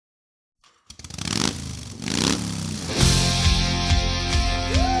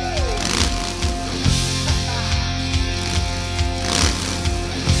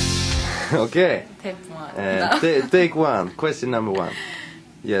Okay. Take one. Take one. Question number one.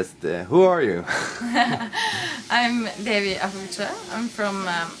 Yes. Who are you? I'm Devi Ahuja.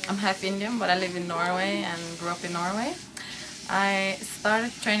 I'm half Indian, but I live in Norway and grew up in Norway. I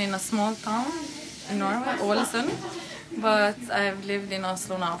started training in a small town in Norway, Ålesund, but I've lived in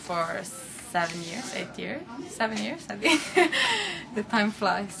Oslo now for 7 years, 8 years, 7 years, I think. The time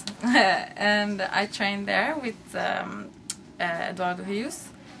flies. And I trained there with Dojo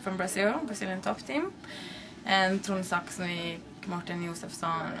from Brazilian top team, and Trond Saksvik, Martin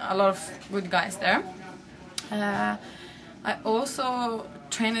Josefsson, a lot of good guys there. I also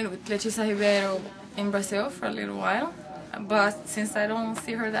trained with Letícia Ribeiro in Brazil for a little while, but since I don't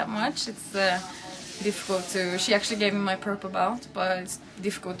see her that much, it's difficult to. She actually gave me my purple belt, but it's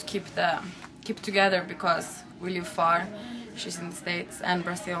difficult to keep together because we live far. She's in the States and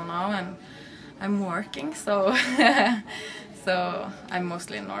Brazil now, and I'm working, so so I'm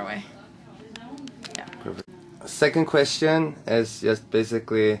mostly in Norway. Yeah. Perfect. Second question is just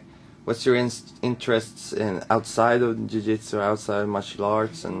basically, what's your interests in outside of jiu-jitsu, outside of martial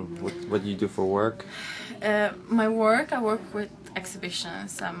arts, and what you do for work? My work, I work with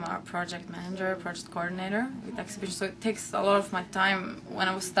exhibitions. I'm a project manager, project coordinator with exhibitions, so it takes a lot of my time. When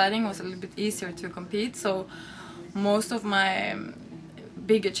I was studying, it was a little bit easier to compete, so most of my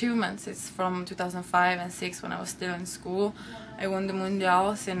big achievements is from 2005 and 2006 when I was still in school. I won the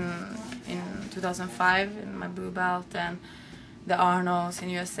Mundials in 2005 in my blue belt, and the Arnolds in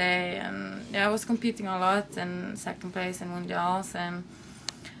USA, and yeah, I was competing a lot, and second place in Mundials and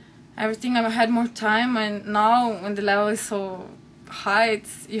everything. I had more time, and now when the level is so high,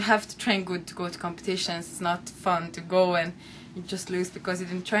 you have to train good to go to competitions. It's not fun to go and you just lose because you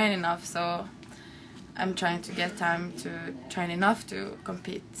didn't train enough, so I'm trying to get time to train enough to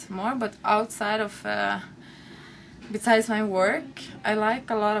compete more. But outside of, besides my work, I like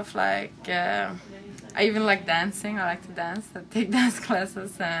a lot of I even like dancing. I like to dance. I take dance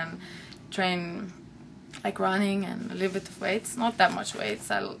classes and train like running and a little bit of weights. Not that much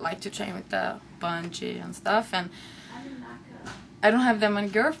weights. I like to train with the bungee and stuff. And I don't have that many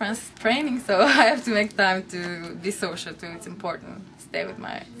girlfriends training, so I have to make time to be social too. It's important. Stay with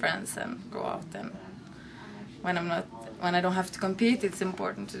my friends and go out. And when I don't have to compete, it's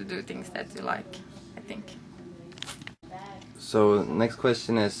important to do things that you like, I think. So next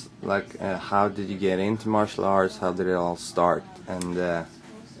question is how did you get into martial arts? How did it all start? And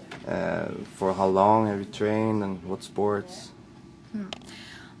for how long have you trained, and what sports?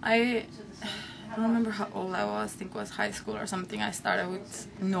 I don't remember how old I was. I think it was high school or something. I started with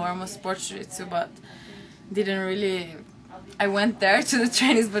normal sports jiu-jitsu, but didn't really. I went there to the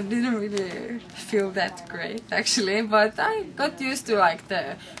trainings, but didn't really feel that great actually. But I got used to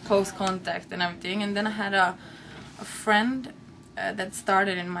the close contact and everything. And then I had a friend that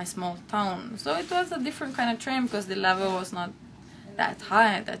started in my small town, so it was a different kind of training because the level was not that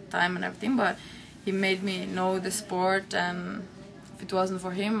high at that time and everything. But he made me know the sport, and if it wasn't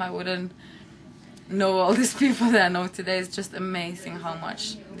for him, I wouldn't know all these people that I know today. It's just amazing how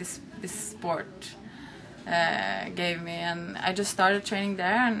much this sport gave me, and I just started training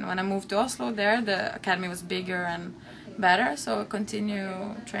there. And when I moved to Oslo, the academy was bigger and better, so I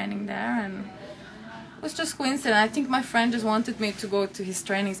continued training there. And it was just coincidence. I think my friend just wanted me to go to his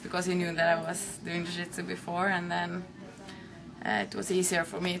trainings because he knew that I was doing jiu-jitsu before, and then it was easier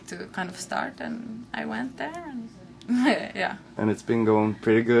for me to kind of start, and I went there. And yeah. And it's been going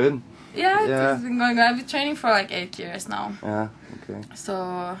pretty good. Yeah, it's been going good. I've been training for 8 years now. Yeah, okay. So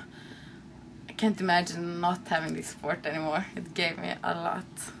I can't imagine not having this sport anymore. It gave me a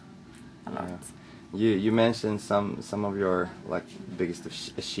lot. Yeah. You mentioned some of your biggest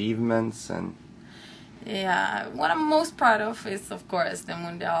achievements, and yeah, what I'm most proud of is of course the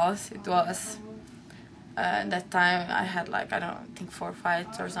Mundials. It was that time I had I don't think 4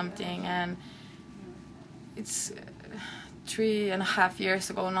 fights or something, and it's 3.5 years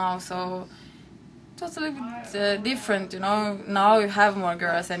ago now, so it was a little bit different, Now you have more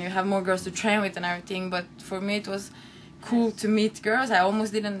girls and you have more girls to train with and everything, but for me it was cool to meet girls. I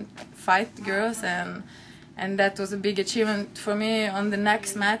almost didn't fight girls, and that was a big achievement for me. On the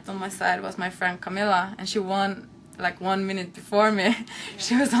next mat on my side was my friend Camilla, and she won 1 minute before me.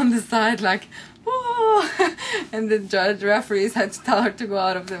 She was on the side whoa! And the referees had to tell her to go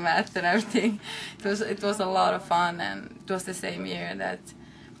out of the mat and everything. It was a lot of fun, and it was the same year that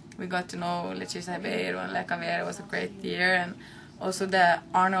we got to know Letícia Ribeiro and Nacka. It was a great year, and also the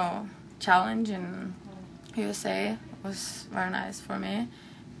Arnold Challenge in USA was very nice for me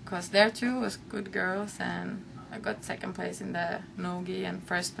because there too was good girls, and I got second place in the no-gi and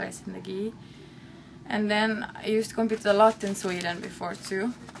first place in the gi. And then I used to compete a lot in Sweden before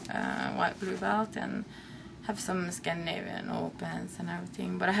too, white blue belt, and have some Scandinavian Opens and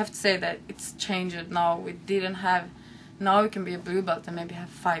everything. But I have to say that it's changed now. We didn't have, now we can be a blue belt and maybe have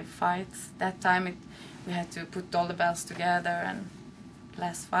 5 fights. That time we had to put all the belts together and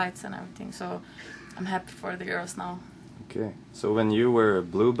less fights and everything. So I'm happy for the girls now. Okay, so when you were a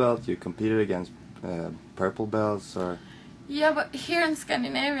blue belt, you competed against purple belts, or? Yeah, but here in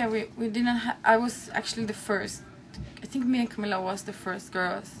Scandinavia we didn't have, I was actually the first. I think me and Camilla was the first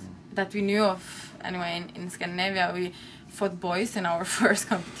girls that we knew of. Anyway, in Scandinavia we fought boys in our first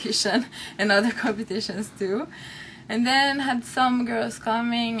competition and other competitions too. And then had some girls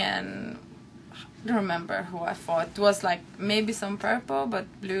coming, and I don't remember who I fought. It was like maybe some purple, but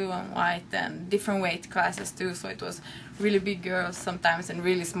blue and white, and different weight classes too. So it was really big girls sometimes and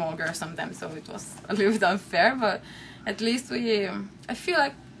really small girls sometimes. So it was a little bit unfair, but at least I feel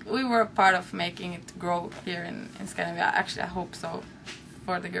like we were a part of making it grow here in Scandinavia. Actually, I hope so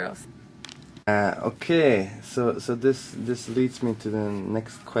for the girls. Okay, so this leads me to the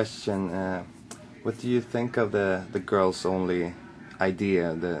next question. What do you think of the girls only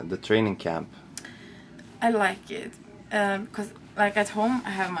idea, the training camp? I like it because, like, at home I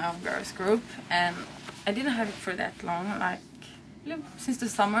have my own girls group, and I didn't have it for that long, like since the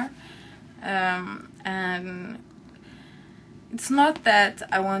summer, and it's not that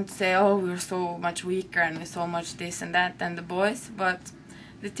I want to say, oh, we're so much weaker and we're so much this and that than the boys, but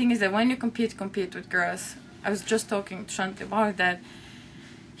the thing is that when you compete with girls, I was just talking to Shanti about that.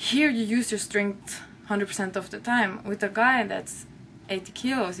 Here you use your strength 100% of the time. With a guy that's 80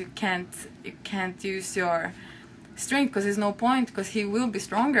 kilos, you can't use your strength because there's no point, because he will be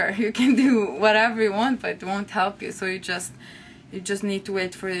stronger. You can do whatever you want, but it won't help you. So you just need to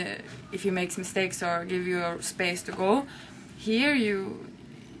wait for if he makes mistakes or give you a space to go. Here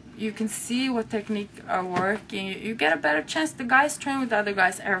you can see what technique are working. You get a better chance. The guys train with other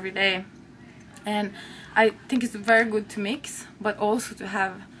guys every day, and I think it's very good to mix, but also to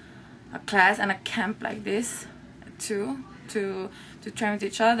have a class and a camp like this too, to train with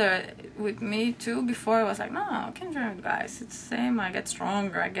each other. With me too, before I was like, no, I can train with guys, it's the same, I get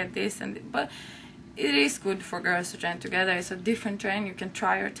stronger, I get this but it is good for girls to train together. It's a different train. You can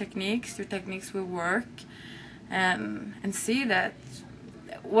try your techniques will work, and see that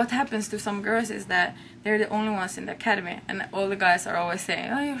what happens to some girls is that they're the only ones in the academy, and all the guys are always saying,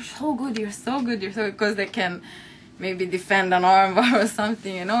 oh, you're so good, you're so good, you're so good, because they can maybe defend an armbar or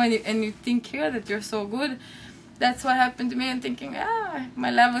something, you know, and you think here that you're so good. That's what happened to me, and thinking, my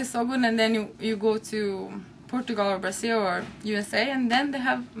level is so good, and then you go to Portugal or Brazil or USA, and then they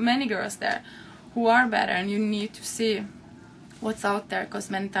have many girls there who are better, and you need to see what's out there, because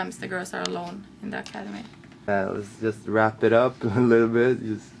many times the girls are alone in the academy. Let's just wrap it up a little bit.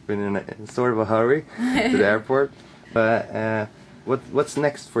 Just been in sort of a hurry to the airport. But what's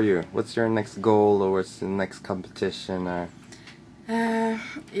next for you? What's your next goal, or what's the next competition?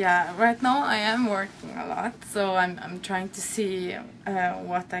 Yeah, right now I am working a lot, so I'm trying to see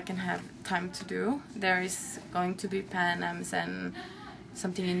what I can have time to do. There is going to be Pan Ams and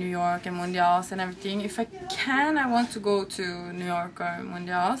something in New York and Mundials and everything. If I can, I want to go to New York or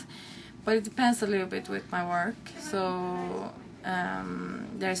Mundials. But it depends a little bit with my work. So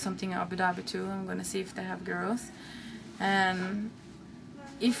there's something in Abu Dhabi too. I'm gonna see if they have girls. And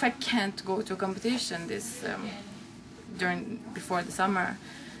if I can't go to a competition before the summer,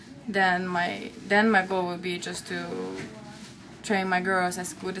 then my goal will be just to train my girls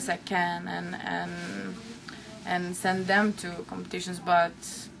as good as I can and send them to competitions. But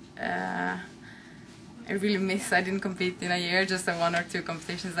I really miss, I didn't compete in a year, just 1 or 2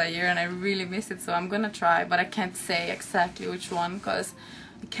 competitions a year, and I really miss it, so I'm gonna try, but I can't say exactly which one, because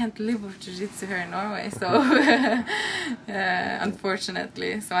I can't live with jiu-jitsu here in Norway, so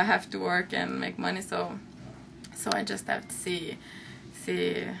unfortunately, so I have to work and make money, so I just have to see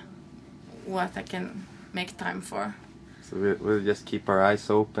what I can make time for. So we'll just keep our eyes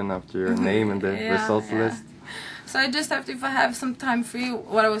open after your name in the results list. So I just have to, if I have some time free,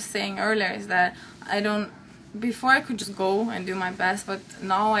 what I was saying earlier is that before I could just go and do my best, but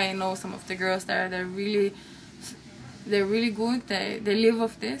now I know some of the girls there, they're really good, they live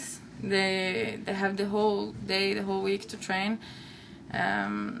off this, they have the whole day, the whole week to train,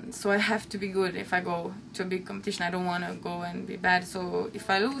 so I have to be good. If I go to a big competition, I don't want to go and be bad, so if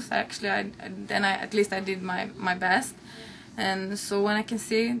I lose, actually, at least I did my best, and so when I can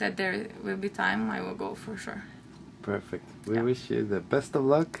see that there will be time, I will go for sure. Perfect. We wish you the best of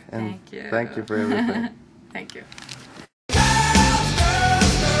luck, and thank you for everything. Thank you.